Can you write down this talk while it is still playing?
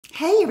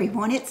Hey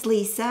everyone, it's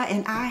Lisa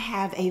and I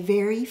have a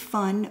very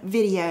fun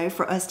video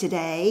for us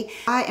today.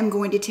 I am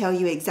going to tell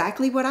you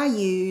exactly what I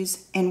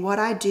use and what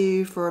I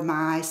do for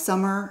my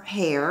summer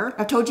hair.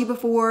 I've told you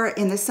before,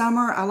 in the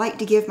summer I like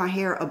to give my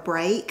hair a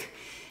break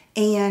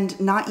and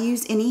not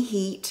use any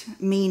heat,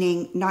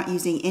 meaning not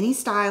using any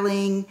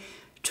styling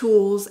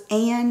tools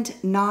and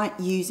not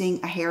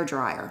using a hair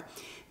dryer.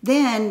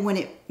 Then when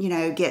it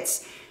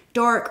gets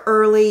dark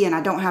early and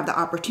I don't have the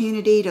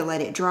opportunity to let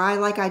it dry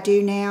like I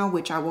do now,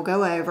 which I will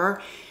go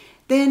over,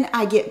 then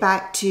I get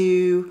back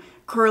to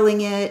curling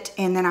it,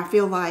 and then I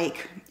feel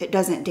like it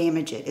doesn't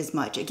damage it as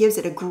much. It gives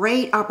it a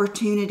great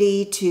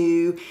opportunity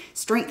to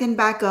strengthen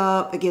back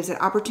up. It gives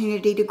it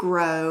opportunity to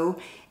grow.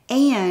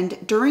 And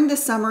during the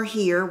summer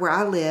here where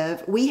I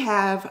live, we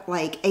have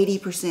like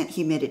 80%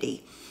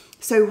 humidity.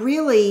 So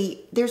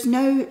really, there's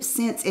no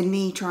sense in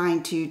me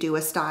trying to do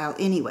a style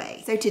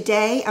anyway. So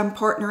today I'm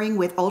partnering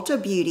with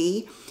Ulta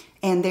Beauty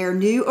and their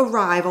new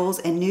arrivals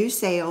and new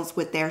sales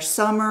with their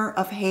Summer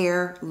of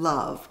Hair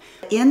Love.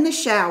 In the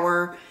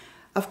shower,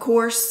 of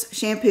course,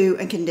 shampoo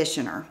and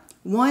conditioner.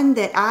 One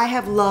that I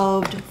have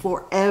loved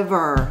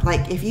forever.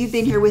 Like if you've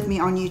been here with me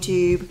on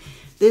YouTube,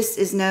 this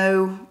is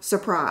no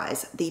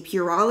surprise. The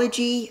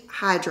Pureology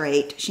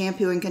Hydrate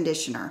Shampoo and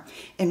Conditioner.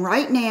 And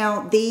right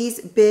now,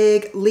 these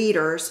big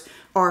liters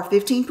are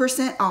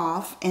 15%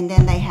 off. And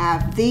then they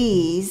have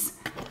these.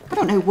 I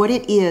don't know what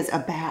it is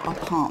about a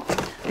pump.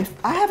 If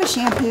I have a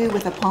shampoo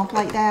with a pump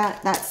like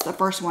that, that's the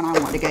first one I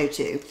want to go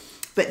to.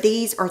 But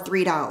these are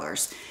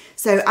 $3.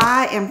 So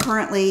I am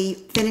currently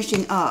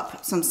finishing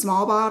up some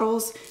small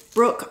bottles.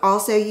 Brooke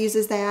also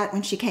uses that.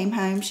 When she came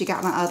home, she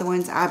got my other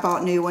ones. I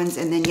bought new ones,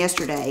 and then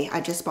yesterday I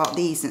just bought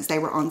these since they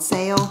were on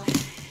sale.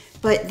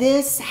 But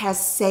this has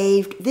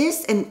saved,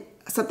 this and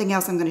something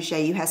else I'm going to show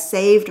you, has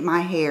saved my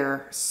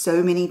hair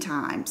so many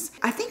times.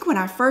 I think when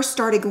I first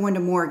started going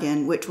to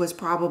Morgan, which was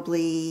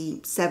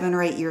probably 7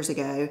 or 8 years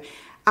ago,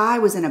 I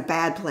was in a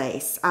bad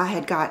place. I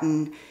had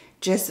gotten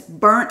just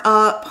burnt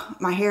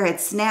up. My hair had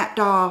snapped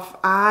off.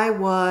 I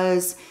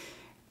was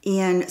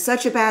in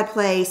such a bad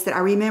place that I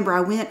remember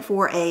I went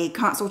for a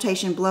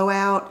consultation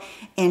blowout,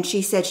 and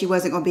she said she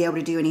wasn't going to be able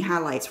to do any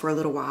highlights for a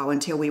little while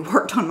until we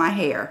worked on my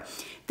hair.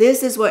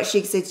 This is what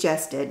she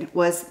suggested,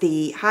 was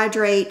the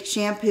Hydrate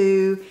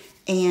shampoo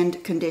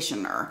and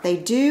conditioner. They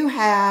do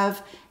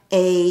have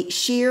a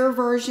sheer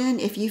version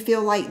if you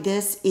feel like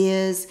this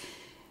is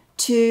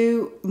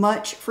too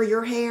much for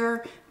your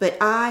hair, but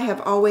I have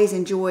always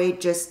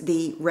enjoyed just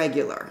the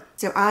regular.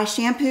 So I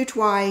shampoo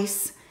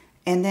twice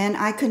and then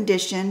I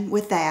condition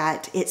with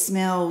that. It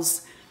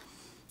smells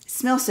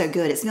so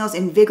good. It smells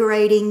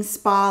invigorating,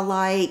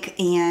 spa-like,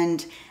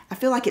 and I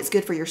feel like it's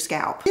good for your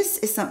scalp. This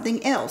is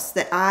something else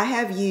that I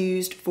have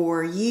used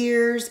for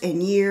years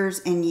and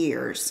years and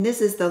years. This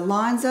is the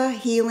Lanza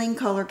Healing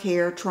Color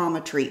Care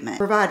Trauma Treatment.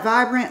 Provide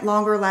vibrant,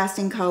 longer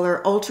lasting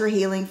color, ultra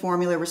healing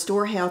formula,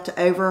 restore health to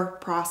over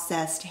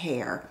processed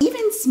hair.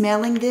 Even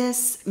smelling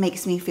this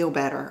makes me feel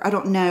better. I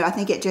don't know, I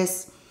think it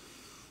just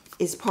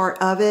is part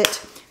of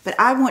it. But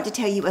I want to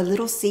tell you a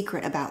little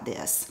secret about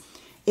this.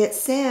 It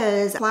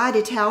says, apply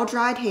to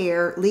towel-dried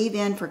hair, leave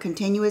in for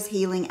continuous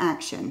healing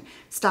action.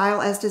 Style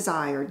as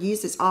desired.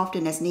 Use as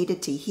often as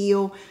needed to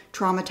heal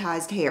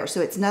traumatized hair. So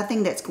it's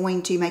nothing that's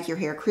going to make your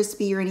hair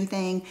crispy or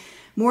anything.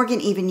 Morgan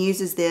even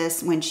uses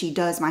this when she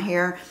does my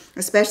hair,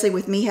 especially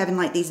with me having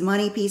like these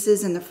money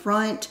pieces in the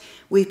front.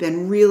 We've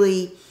been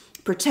really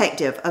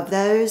protective of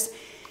those.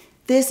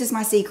 This is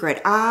my secret.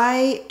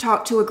 I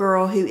talked to a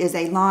girl who is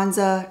a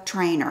Lanza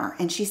trainer,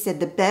 and she said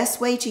the best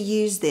way to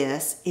use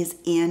this is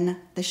in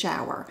the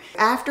shower.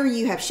 After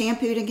you have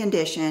shampooed and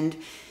conditioned,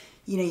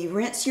 you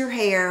rinse your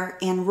hair,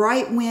 and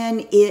right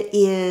when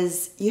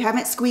you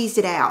haven't squeezed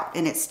it out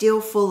and it's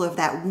still full of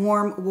that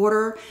warm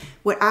water,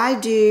 what I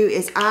do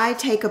is I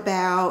take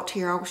about,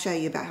 here I'll show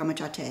you about how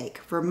much I take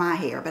for my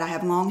hair, but I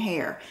have long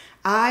hair.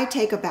 I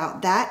take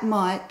about that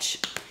much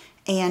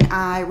and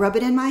I rub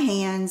it in my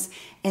hands,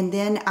 and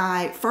then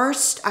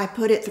first I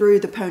put it through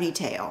the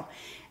ponytail.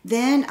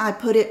 Then I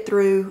put it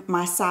through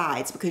my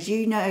sides, because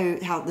you know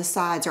how the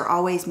sides are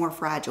always more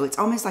fragile. It's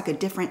almost like a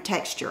different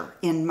texture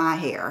in my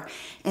hair.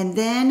 And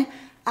then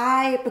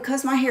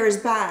because my hair is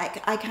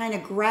back, I kind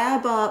of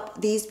grab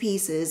up these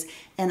pieces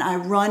and I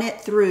run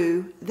it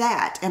through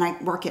that, and I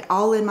work it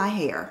all in my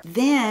hair.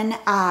 Then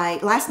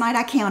last night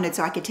I counted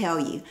so I could tell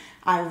you.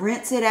 I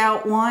rinse it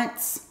out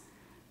once,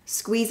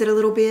 squeeze it a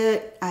little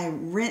bit, I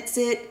rinse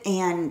it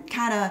and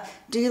kind of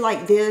do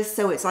like this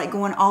so it's like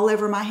going all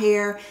over my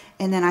hair,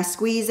 and then I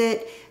squeeze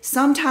it.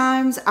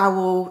 Sometimes I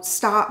will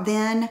stop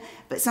then,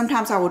 but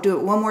sometimes I will do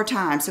it one more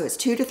time, so it's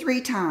 2 to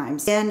 3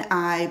 times. Then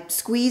I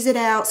squeeze it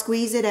out,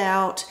 squeeze it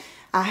out.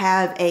 I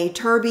have a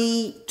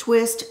Turbie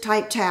twist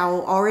type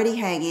towel already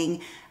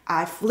hanging.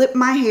 I flip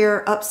my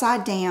hair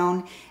upside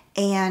down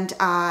and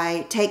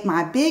I take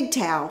my big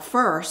towel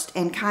first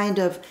and kind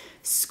of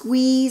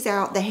squeeze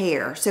out the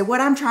hair. So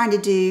what I'm trying to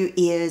do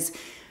is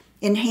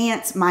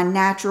enhance my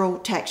natural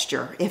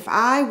texture. If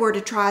I were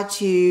to try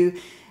to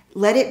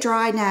let it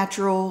dry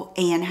natural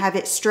and have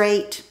it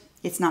straight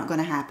It's not going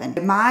to happen.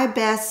 My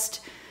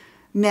best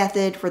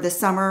method for the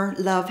summer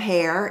love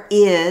hair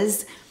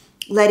is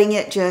letting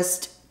it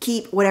just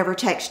keep whatever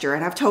texture.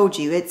 And I've told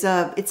you, it's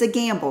a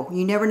gamble.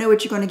 You never know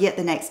what you're going to get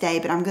the next day,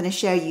 but I'm going to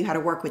show you how to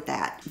work with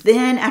that.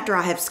 Then after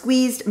I have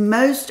squeezed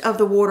most of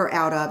the water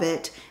out of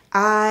it,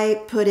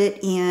 I put it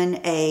in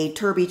a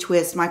Turbie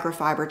Twist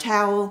microfiber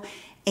towel,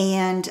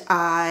 and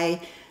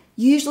I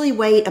usually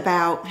wait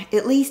about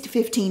at least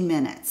 15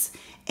 minutes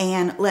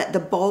and let the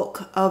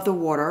bulk of the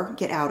water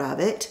get out of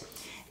it.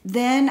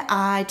 Then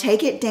I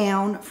take it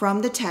down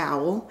from the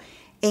towel,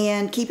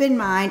 and keep in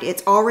mind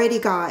it's already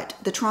got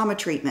the trauma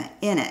treatment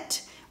in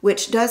it,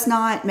 which does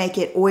not make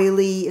it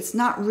oily. It's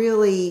not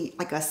really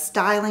like a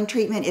styling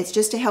treatment. It's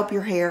just to help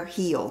your hair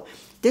heal.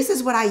 This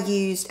is what I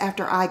used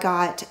after I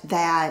got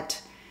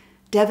that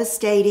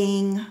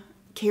devastating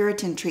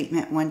keratin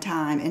treatment one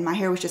time, and my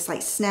hair was just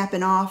like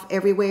snapping off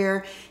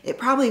everywhere. It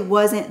probably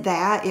wasn't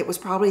that. It was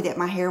probably that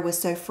my hair was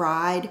so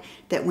fried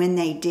that when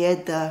they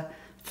did the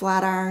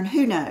flat iron,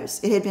 who knows?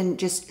 It had been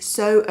just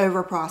so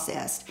over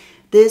processed.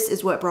 This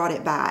is what brought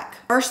it back.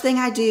 First thing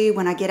I do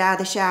when I get out of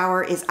the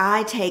shower is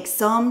I take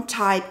some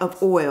type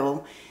of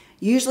oil,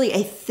 usually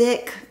a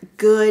thick,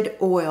 good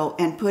oil,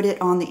 and put it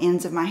on the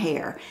ends of my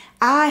hair.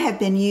 I have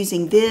been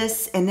using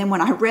this, and then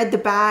when I read the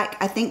back,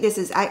 I think this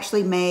is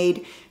actually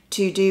made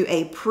to do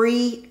a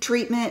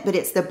pre-treatment, but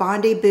it's the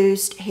Bondi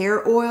Boost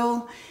hair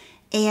oil,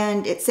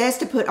 and it says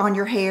to put on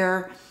your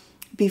hair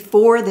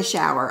before the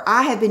shower.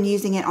 I have been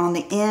using it on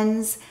the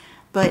ends,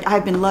 but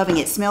I've been loving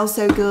it. It smells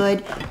so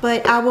good,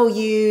 but I will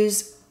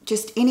use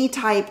just any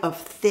type of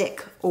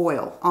thick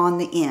oil on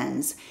the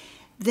ends.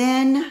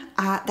 Then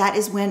that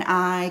is when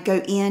I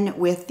go in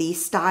with the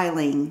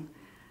styling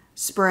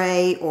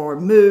spray or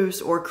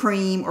mousse or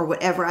cream or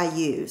whatever I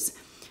use.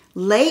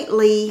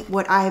 Lately,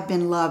 what I have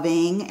been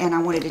loving and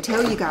I wanted to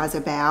tell you guys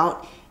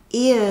about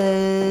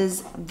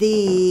is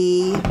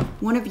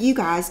one of you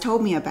guys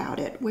told me about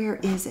it. Where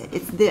is it?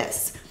 It's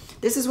this.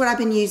 This is what I've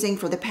been using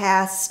for the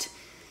past,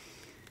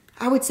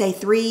 I would say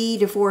 3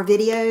 to 4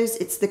 videos.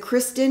 It's the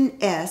Kristen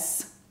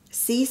S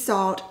Sea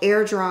Salt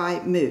Air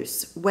Dry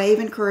Mousse. Wave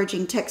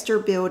encouraging, texture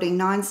building,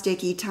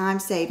 non-sticky,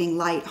 time-saving,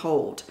 light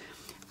hold.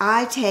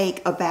 I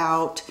take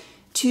about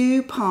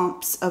 2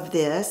 pumps of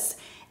this,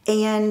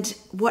 and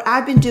what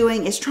I've been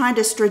doing is trying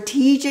to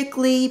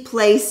strategically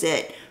place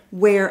it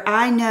where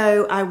I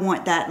know I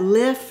want that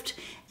lift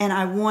and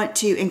I want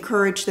to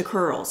encourage the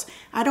curls.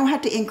 I don't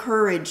have to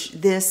encourage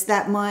this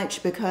that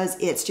much because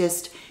it's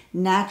just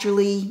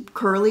naturally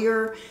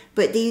curlier,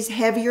 but these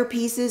heavier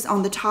pieces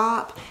on the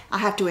top, I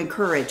have to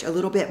encourage a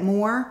little bit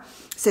more.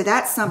 So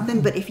that's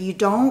something, but if you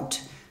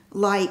don't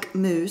like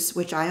mousse,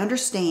 which I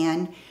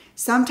understand,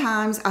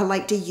 sometimes I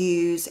like to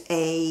use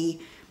a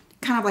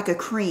kind of like a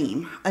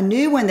cream. A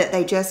new one that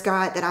they just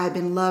got that I've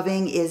been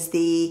loving is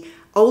the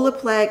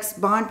Olaplex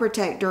Bond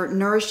Protector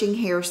Nourishing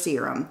Hair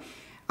Serum.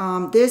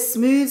 This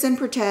smooths and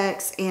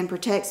protects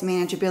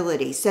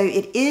manageability. So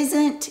it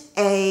isn't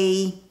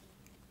a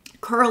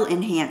curl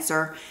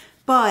enhancer,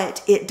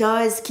 but it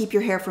does keep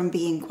your hair from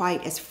being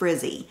quite as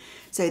frizzy.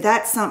 So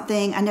that's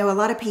something, I know a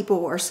lot of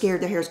people are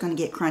scared their hair is going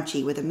to get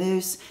crunchy with a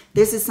mousse.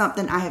 This is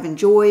something I have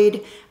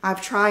enjoyed.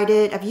 I've tried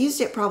it. I've used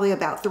it probably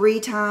about 3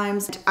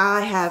 times.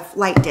 I have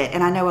liked it,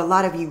 and I know a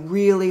lot of you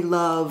really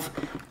love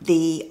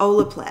the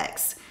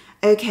Olaplex.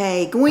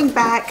 Okay, going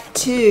back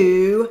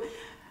to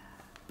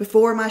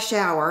before my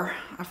shower,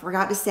 I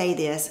forgot to say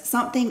this.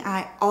 Something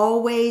I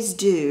always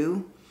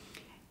do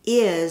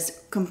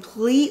is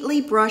completely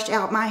brush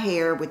out my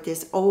hair with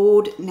this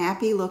old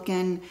nappy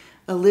looking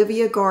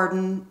Olivia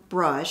Garden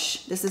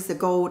brush. This is the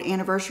gold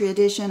anniversary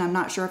edition. I'm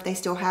not sure if they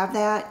still have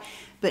that,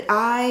 but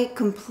I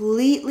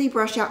completely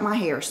brush out my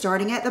hair,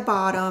 starting at the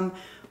bottom,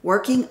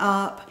 working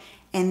up,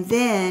 and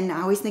then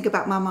I always think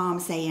about my mom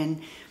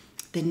saying,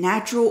 the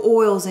natural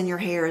oils in your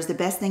hair is the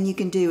best thing you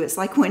can do. It's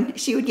like when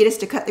she would get us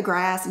to cut the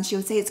grass and she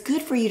would say, it's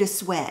good for you to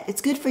sweat.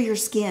 It's good for your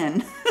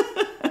skin.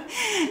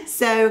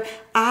 So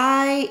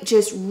I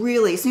just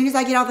really, as soon as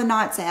I get all the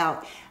knots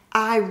out,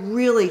 I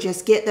really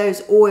just get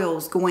those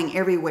oils going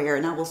everywhere,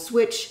 and I will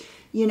switch,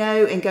 you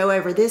know, and go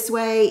over this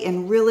way,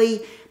 and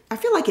really, I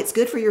feel like it's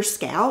good for your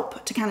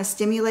scalp to kind of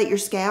stimulate your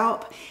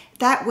scalp.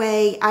 That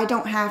way I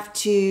don't have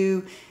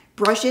to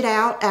brush it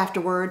out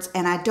afterwards,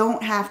 and I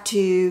don't have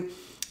to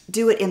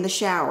do it in the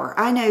shower.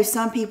 I know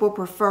some people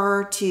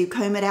prefer to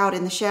comb it out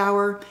in the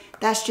shower.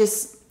 That's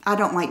just, I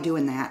don't like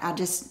doing that.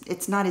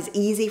 It's not as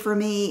easy for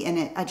me,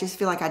 and I just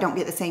feel like I don't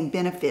get the same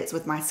benefits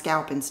with my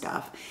scalp and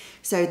stuff.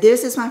 So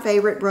this is my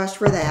favorite brush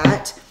for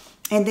that.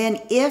 And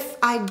then if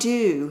I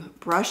do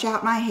brush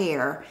out my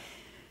hair,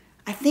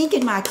 I think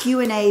in my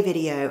Q&A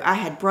video, I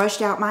had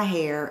brushed out my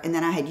hair and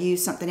then I had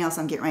used something else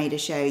I'm getting ready to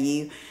show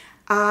you.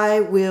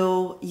 I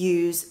will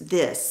use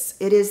this.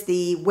 It is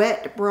the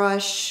wet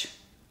brush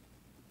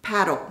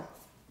paddle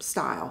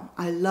style.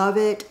 I love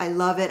it. I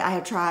love it. I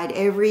have tried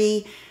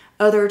every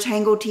other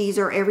Tangle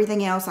Teezer,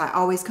 everything else. I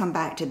always come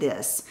back to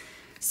this.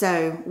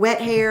 So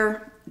wet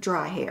hair,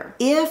 dry hair.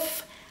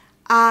 If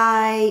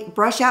I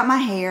brush out my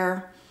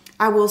hair,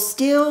 I will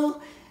still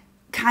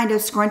kind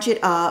of scrunch it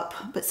up,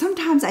 but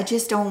sometimes I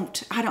just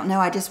don't, I don't know,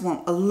 I just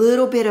want a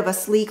little bit of a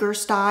sleeker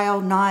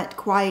style, not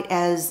quite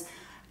as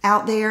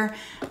out there.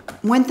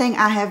 One thing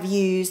I have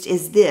used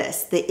is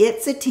this, the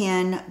It's a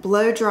 10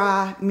 Blow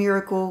Dry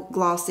Miracle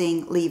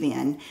Glossing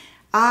Leave-In.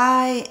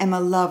 I am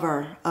a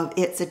lover of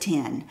It's a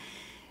 10.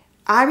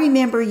 I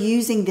remember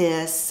using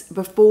this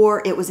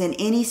before it was in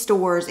any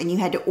stores and you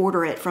had to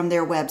order it from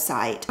their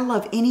website. I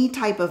love any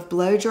type of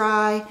blow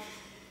dry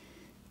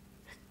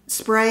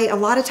spray a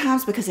lot of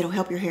times because it'll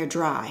help your hair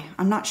dry.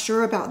 I'm not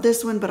sure about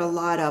this one, but a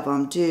lot of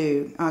them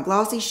do.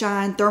 Glossy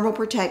shine, thermal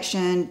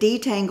protection,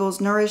 detangles,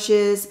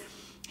 nourishes,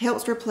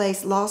 helps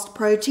replace lost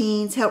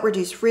proteins, help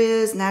reduce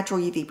frizz, natural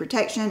UV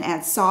protection,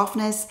 adds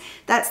softness.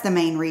 That's the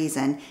main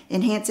reason.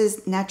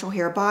 Enhances natural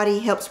hair body,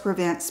 helps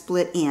prevent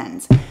split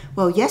ends.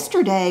 Well,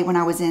 yesterday when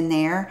I was in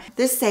there,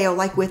 this sale,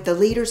 like with the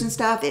liters and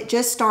stuff, it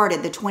just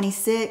started the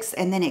 26th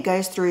and then it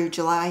goes through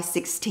July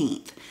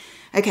 16th.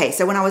 Okay,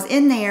 so when I was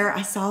in there,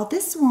 I saw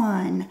this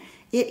one.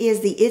 It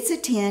is the It's a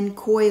 10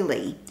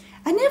 Coily.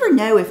 I never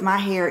know if my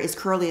hair is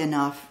curly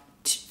enough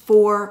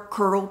for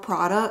curl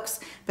products,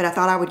 but I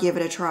thought I would give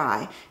it a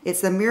try.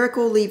 It's the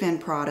Miracle Leave-In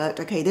product.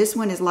 Okay, this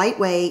one is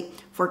lightweight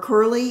for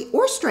curly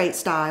or straight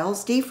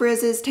styles,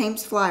 defrizzes,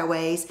 tames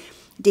flyaways,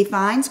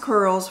 defines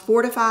curls,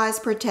 fortifies,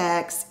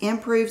 protects,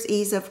 improves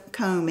ease of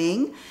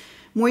combing,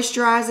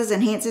 moisturizes,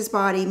 enhances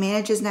body,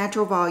 manages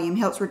natural volume,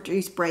 helps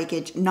reduce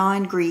breakage,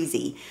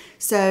 non-greasy.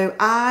 So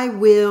I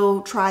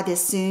will try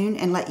this soon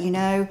and let you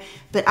know,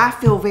 but I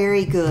feel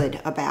very good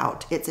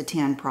about It's a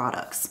 10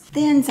 products.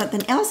 Then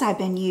something else I've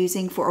been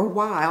using for a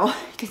while,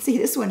 you can see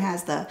this one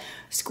has the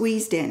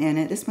squeeze dent in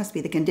it, this must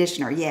be the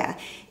conditioner, yeah,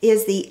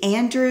 is the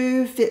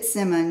Andrew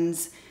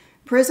Fitzsimmons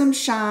Prism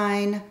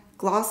Shine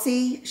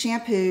Glossy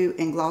Shampoo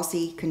and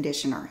Glossy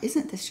Conditioner.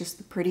 Isn't this just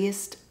the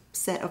prettiest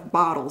set of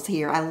bottles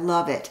here? I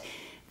love it.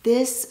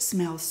 This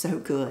smells so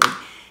good.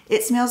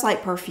 It smells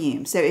like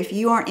perfume. So if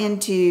you aren't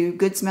into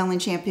good smelling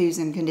shampoos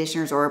and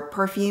conditioners or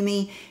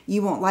perfumey,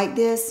 you won't like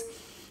this.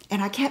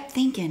 And I kept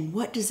thinking,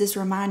 what does this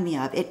remind me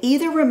of? It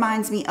either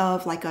reminds me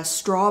of like a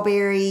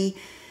strawberry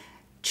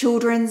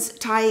children's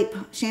type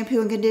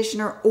shampoo and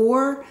conditioner,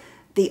 or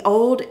the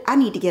old, I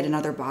need to get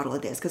another bottle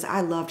of this because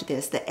I loved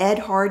this, the Ed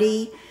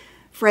Hardy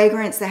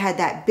fragrance that had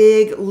that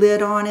big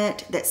lid on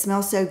it that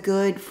smells so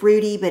good,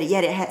 fruity, but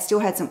yet it still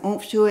had some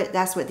oomph to it.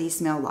 That's what these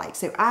smell like.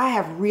 So I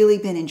have really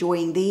been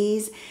enjoying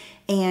these,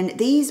 and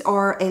these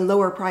are a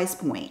lower price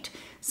point.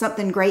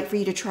 Something great for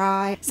you to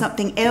try.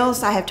 Something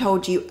else I have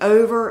told you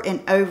over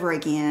and over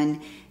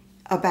again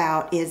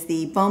about is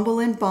the Bumble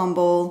and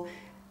Bumble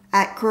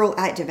Curl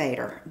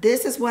Activator.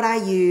 This is what I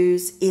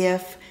use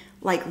if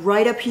like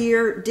right up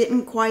here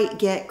didn't quite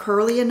get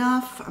curly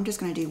enough. I'm just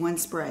gonna do one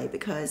spray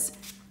because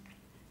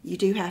you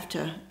do have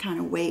to kind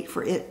of wait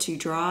for it to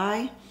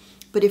dry.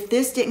 But if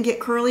this didn't get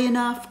curly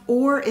enough,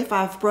 or if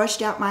I've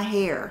brushed out my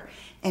hair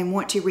and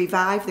want to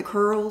revive the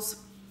curls,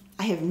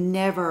 I have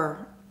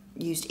never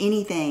used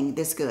anything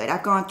this good.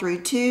 I've gone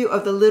through 2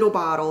 of the little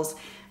bottles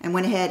and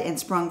went ahead and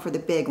sprung for the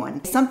big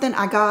one. Something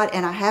I got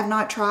and I have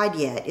not tried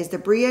yet is the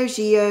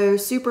Briogeo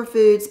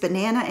Superfoods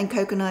Banana and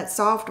Coconut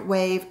Soft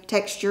Wave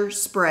Texture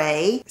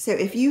Spray. So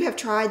if you have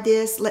tried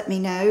this, let me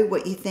know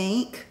what you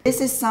think. This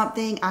is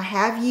something I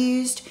have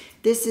used.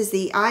 This is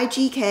the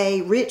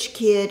IGK Rich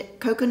Kid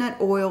Coconut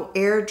Oil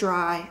Air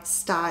Dry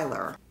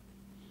Styler.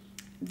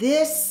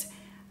 This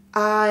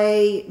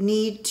I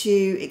need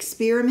to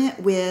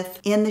experiment with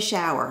in the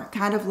shower,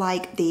 kind of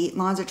like the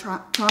Lonza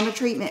Trauma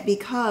Treatment,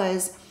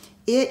 because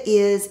it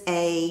is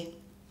a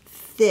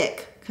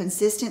thick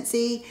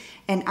consistency,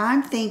 and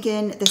I'm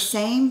thinking the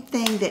same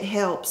thing that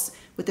helps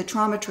with the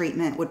trauma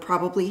treatment would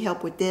probably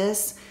help with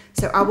this.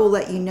 So I will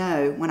let you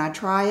know when I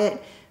try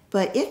it.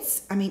 But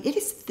it's, I mean, it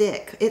is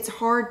thick. It's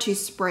hard to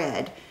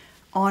spread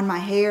on my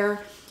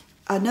hair.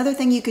 Another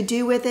thing you could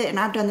do with it, and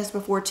I've done this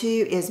before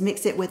too, is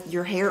mix it with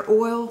your hair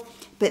oil.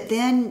 But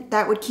then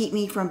that would keep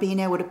me from being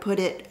able to put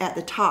it at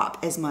the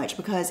top as much,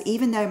 because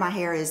even though my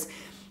hair is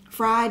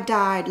fried,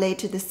 dyed, laid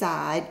to the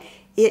side,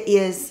 it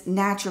is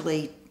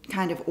naturally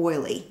kind of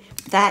oily.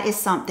 That is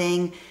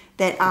something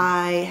that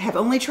I have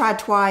only tried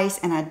twice,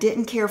 and I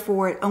didn't care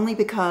for it only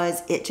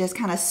because it just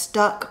kind of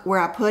stuck where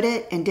I put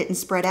it and didn't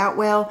spread out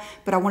well,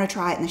 but I want to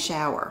try it in the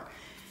shower.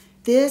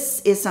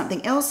 This is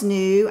something else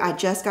new I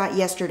just got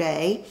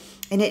yesterday,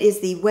 and it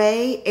is the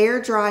Way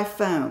Air Dry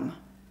Foam.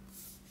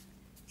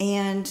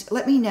 And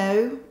let me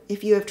know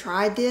if you have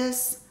tried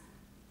this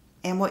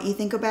and what you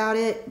think about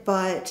it,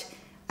 but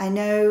I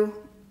know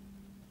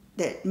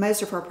that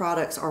most of her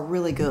products are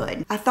really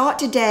good. I thought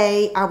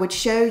today I would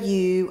show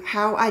you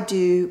how I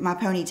do my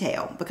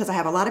ponytail, because I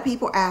have a lot of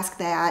people ask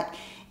that,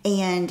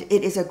 and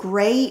it is a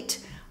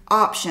great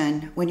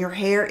option when your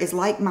hair is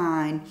like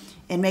mine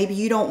and maybe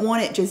you don't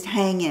want it just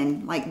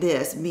hanging like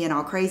this, being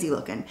all crazy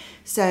looking.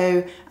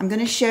 So I'm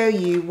gonna show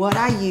you what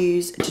I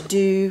use to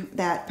do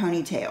that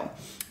ponytail.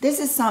 This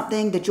is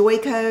something, the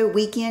Joico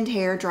Weekend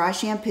Hair Dry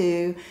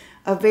Shampoo,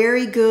 a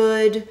very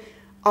good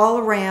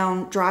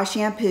all-around dry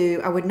shampoo.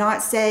 I would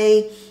not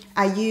say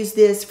I use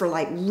this for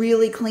like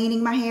really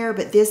cleaning my hair,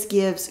 but this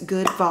gives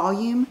good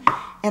volume.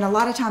 And a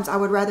lot of times I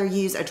would rather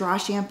use a dry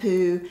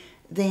shampoo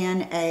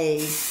than a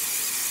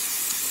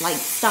like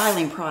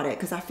styling product,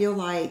 because I feel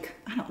like,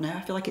 I don't know,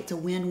 I feel like it's a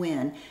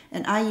win-win.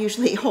 And I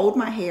usually hold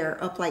my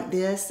hair up like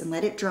this and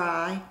let it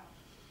dry.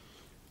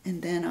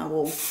 And then I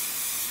will,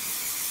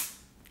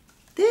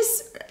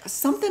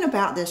 something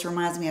about this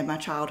reminds me of my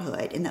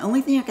childhood. And the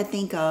only thing I could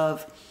think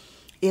of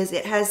is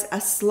it has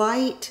a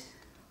slight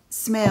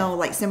smell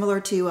like similar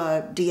to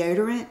a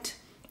deodorant,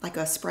 like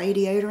a spray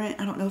deodorant.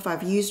 I don't know if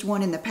I've used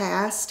one in the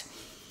past.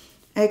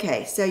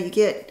 Okay, so you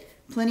get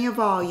plenty of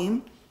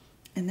volume,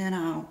 and then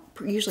I'll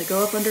usually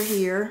go up under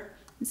here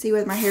and see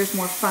whether my hair is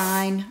more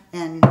fine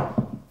and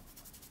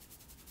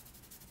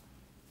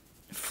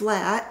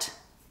flat.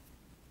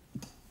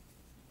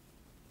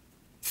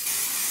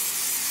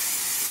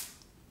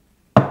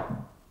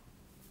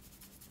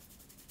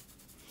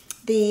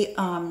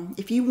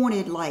 If you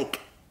wanted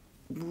like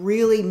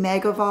really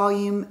mega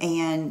volume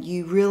and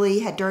you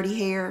really had dirty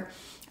hair,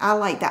 I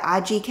like the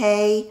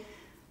IGK,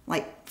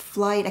 like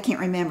Flight, I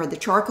can't remember, the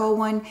charcoal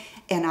one.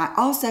 And I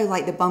also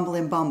like the Bumble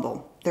and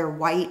Bumble, their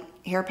white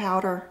hair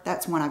powder.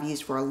 That's one I've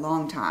used for a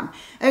long time.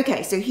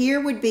 Okay, so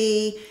here would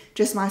be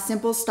just my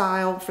simple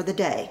style for the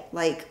day,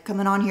 like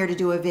coming on here to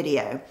do a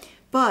video.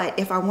 But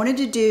if I wanted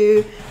to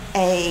do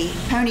a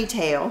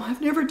ponytail,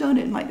 I've never done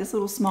it in like this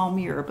little small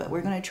mirror, but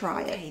we're gonna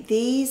try it. Okay,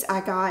 these I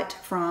got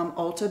from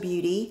Ulta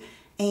Beauty,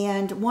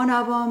 and one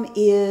of them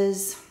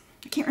is,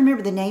 I can't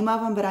remember the name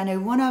of them, but I know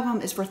one of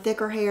them is for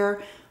thicker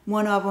hair,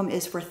 one of them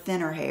is for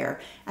thinner hair.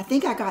 I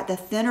think I got the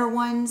thinner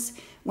ones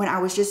when I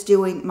was just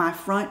doing my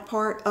front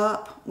part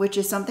up, which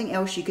is something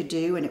else you could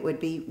do and it would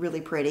be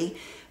really pretty.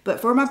 But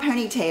for my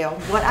ponytail,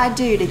 what I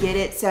do to get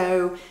it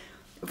so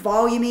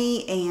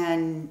volumey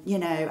and, you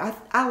know,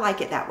 I like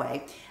it that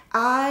way.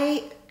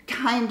 I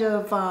kind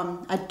of,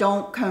 I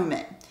don't comb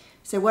it.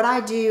 So what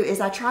I do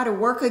is I try to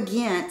work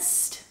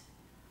against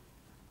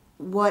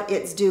what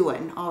it's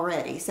doing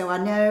already. So I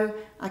know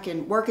I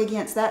can work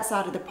against that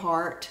side of the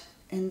part,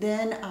 and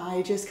then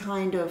I just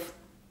kind of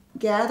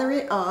gather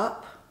it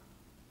up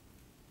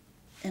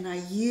and I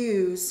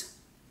use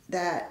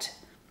that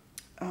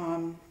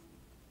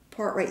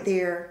part right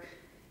there,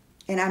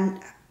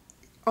 and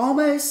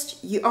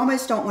you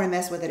almost don't want to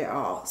mess with it at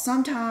all.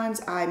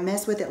 Sometimes I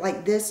mess with it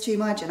like this too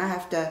much and I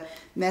have to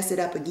mess it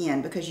up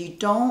again, because you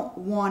don't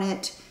want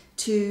it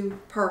too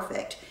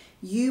perfect.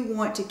 You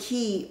want to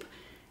keep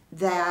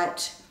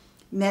that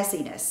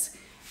messiness,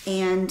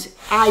 and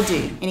I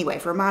do anyway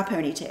for my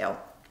ponytail.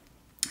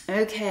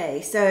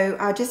 Okay, so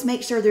I just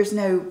make sure there's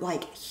no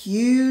like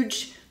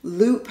huge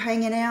loop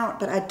hanging out,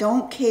 but I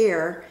don't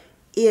care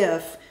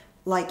if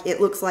like it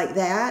looks like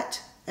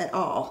that at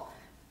all.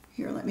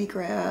 Here, let me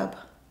grab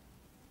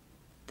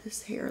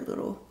this hair a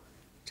little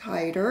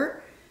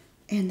tighter,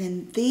 and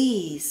then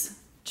these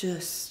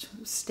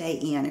just stay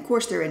in. Of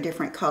course, they're in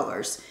different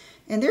colors,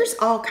 and there's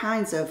all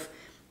kinds of,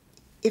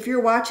 if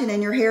you're watching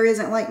and your hair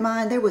isn't like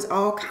mine, there was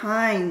all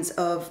kinds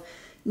of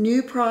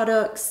new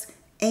products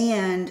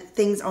and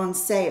things on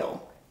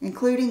sale,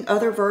 including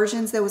other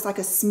versions. There was like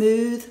a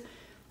smooth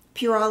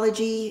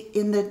Pureology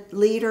in the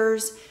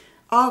liters,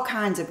 all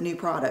kinds of new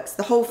products.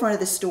 The whole front of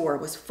the store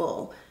was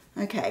full.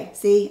 Okay,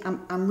 see,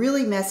 I'm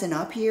really messing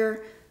up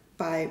here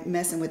by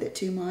messing with it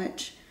too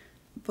much,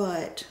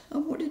 but I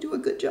want to do a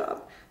good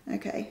job.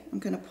 Okay, I'm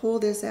gonna pull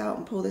this out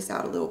and pull this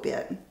out a little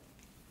bit.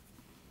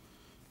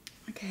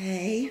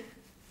 Okay,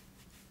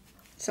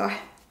 so I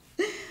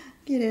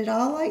get it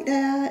all like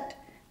that,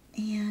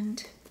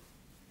 and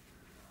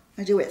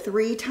I do it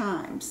 3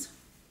 times.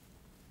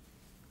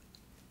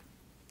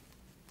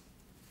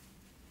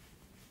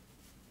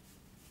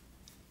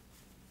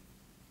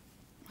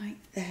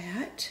 Like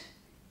that.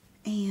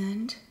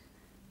 And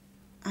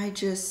I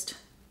just,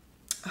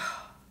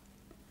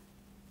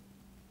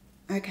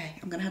 okay,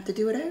 I'm gonna have to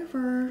do it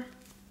over.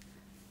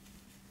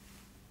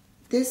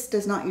 This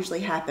does not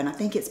usually happen. I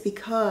think it's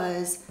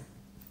because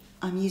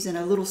I'm using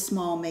a little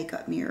small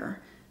makeup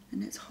mirror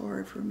and it's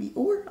hard for me,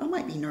 or I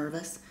might be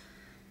nervous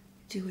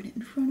doing it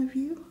in front of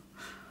you.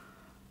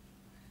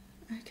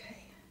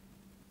 Okay,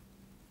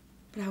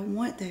 but I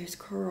want those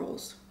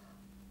curls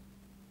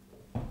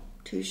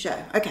to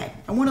show. Okay,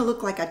 I want to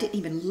look like I didn't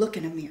even look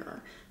in a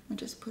mirror. I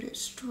just put it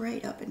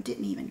straight up and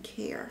didn't even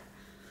care.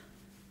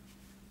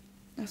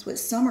 That's what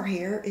summer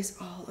hair is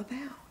all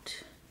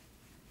about.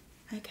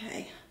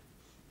 Okay.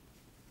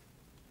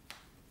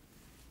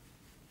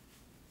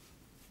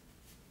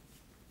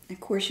 Of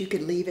course you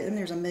could leave it, and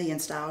there's a million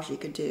styles you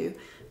could do,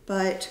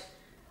 but,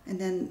 and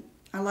then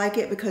I like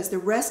it because the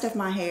rest of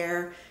my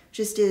hair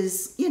just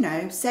is, you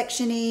know,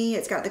 section-y.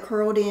 It's got the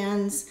curled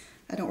ends.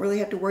 I don't really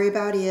have to worry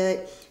about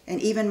it.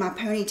 And even my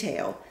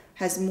ponytail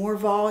has more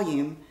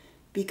volume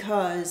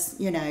because,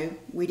 you know,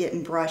 we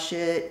didn't brush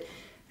it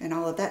and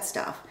all of that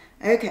stuff.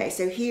 Okay,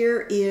 so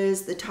here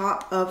is the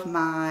top of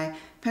my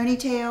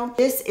ponytail.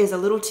 This is a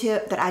little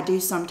tip that I do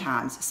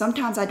sometimes.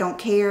 Sometimes I don't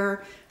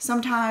care.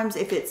 Sometimes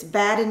if it's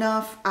bad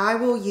enough, I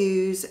will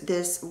use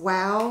this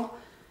Wow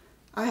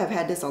I have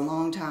had this a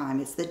long time.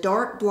 It's the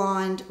Dark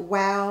Blonde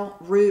Wow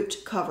Root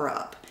Cover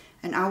Up.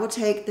 And I will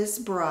take this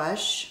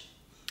brush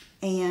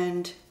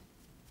and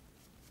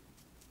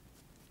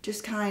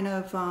just kind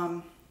of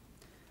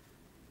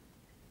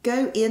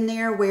go in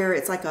there where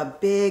it's like a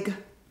big,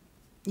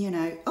 you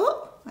know,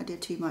 oh, I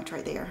did too much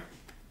right there.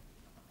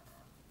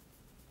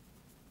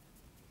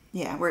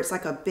 Yeah, where it's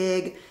like a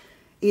big,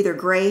 either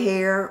gray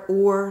hair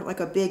or like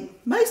a big,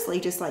 mostly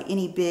just like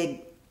any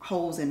big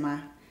holes in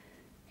my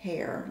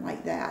hair,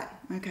 like that.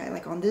 Okay,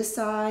 like on this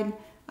side,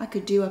 I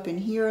could do up in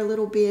here a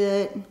little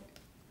bit.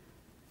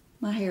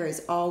 My hair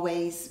has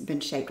always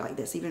been shaped like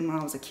this, even when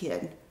I was a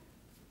kid.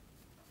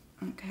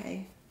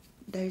 Okay,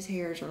 those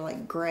hairs are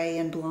like gray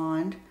and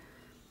blonde.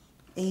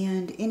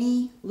 And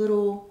any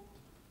little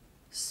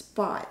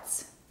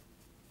spots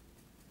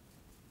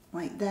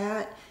like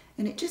that,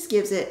 and it just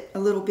gives it a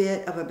little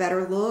bit of a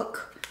better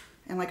look.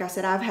 And like I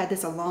said, I've had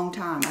this a long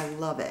time. I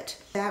love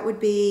it. That would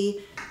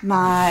be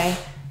my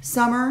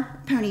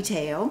summer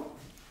ponytail.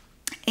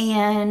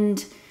 And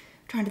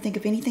I'm trying to think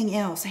of anything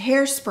else.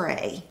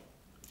 Hairspray.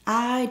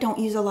 I don't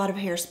use a lot of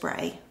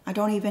hairspray. I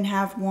don't even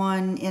have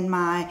one in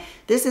my,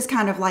 this is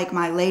kind of like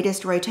my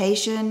latest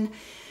rotation.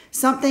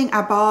 Something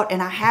I bought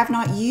and I have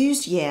not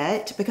used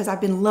yet because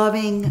I've been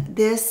loving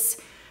this,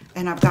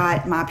 and I've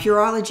got my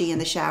Pureology in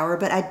the shower,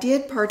 but I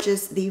did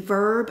purchase the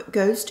Verb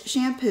Ghost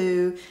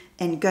Shampoo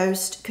and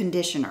Ghost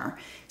Conditioner.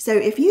 So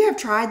if you have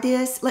tried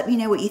this, let me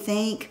know what you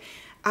think.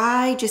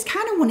 I just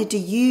kind of wanted to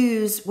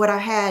use what I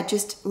had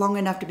just long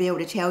enough to be able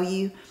to tell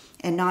you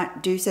and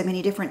not do so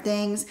many different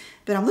things,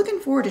 but I'm looking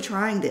forward to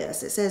trying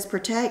this. It says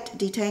Protect,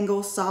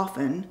 Detangle,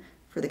 Soften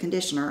for the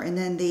conditioner, and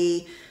then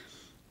the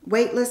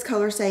Weightless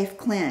Color Safe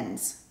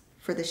Cleanse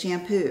for the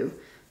shampoo.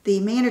 The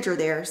manager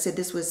there said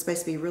this was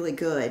supposed to be really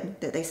good,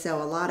 that they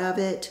sell a lot of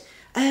it.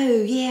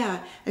 Oh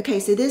yeah,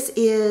 okay, so this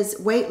is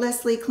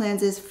Weightlessly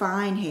Cleanses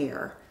Fine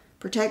Hair,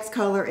 protects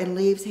color and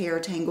leaves hair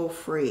tangle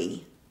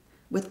free.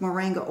 With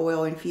moringa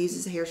oil,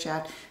 infuses hair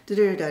shaft,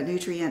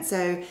 nutrients.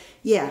 So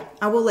yeah,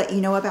 I will let you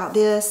know about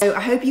this. So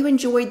I hope you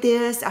enjoyed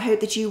this. I hope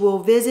that you will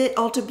visit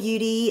Ulta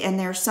Beauty and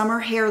their Summer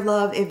Hair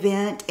Love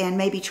event and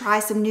maybe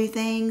try some new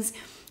things.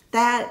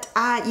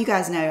 You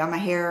guys know I'm a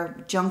hair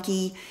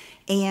junkie,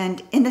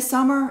 and in the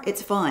summer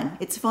it's fun.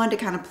 It's fun to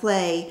kind of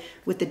play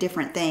with the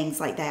different things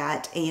like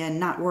that and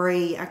not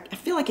worry. I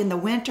feel like in the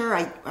winter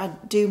I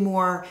do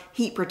more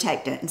heat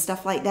protectant and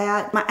stuff like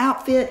that. My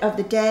outfit of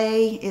the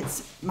day,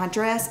 it's my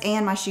dress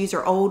and my shoes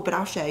are old, but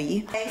I'll show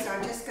you. Okay, so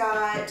I just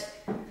got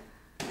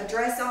a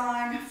dress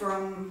on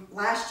from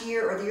last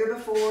year or the year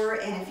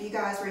before, and if you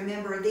guys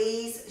remember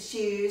these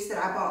shoes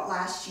that I bought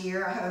last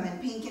year, I have them in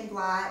pink and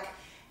black,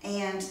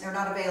 and they're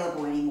not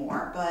available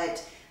anymore,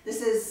 but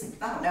this is,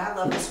 I don't know, I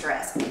love this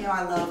dress. You know,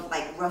 I love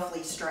like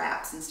ruffly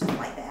straps and stuff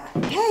like that.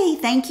 Okay,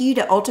 thank you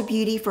to Ulta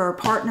Beauty for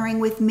partnering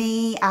with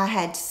me. I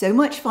had so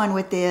much fun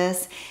with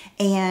this,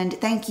 and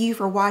thank you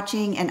for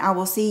watching, and I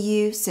will see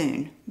you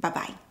soon.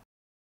 Bye-bye.